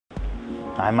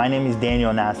Hi, my name is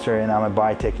Daniel Nasr and I'm a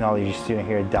biotechnology student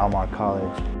here at Del Mar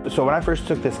College. So when I first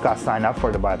took this class, signed up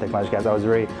for the biotechnology class, I was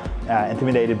very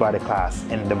intimidated by the class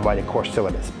and by the course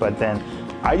syllabus. But then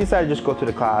I decided to just go to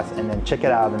the class and then check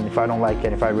it out, and if I don't like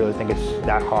it, if I really think it's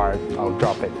that hard, I'll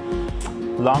drop it.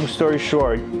 Long story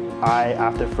short,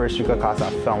 after the first week of class, I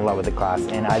fell in love with the class,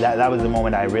 and that was the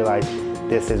moment I realized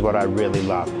this is what I really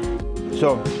love.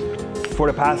 So for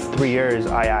the past 3 years,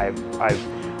 I've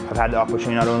had the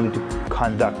opportunity not only to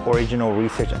conduct original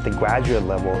research at the graduate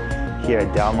level here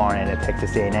at Del Mar and at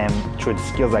Texas A&M through the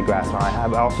skills I grasped on. I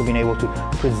have also been able to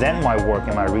present my work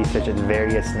and my research at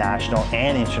various national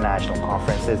and international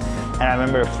conferences. And I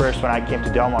remember first when I came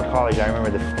to Del Mar College, I remember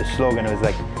the slogan, it was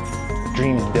like,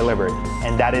 dreams delivered.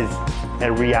 And that is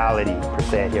a reality per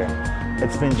se here.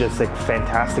 It's been just a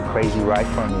fantastic, crazy ride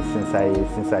for me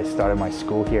since I started my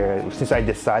school here, since I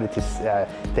decided to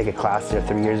take a class here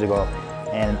 3 years ago.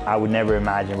 And I would never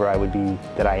imagine where I would be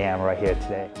that I am right here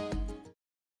today.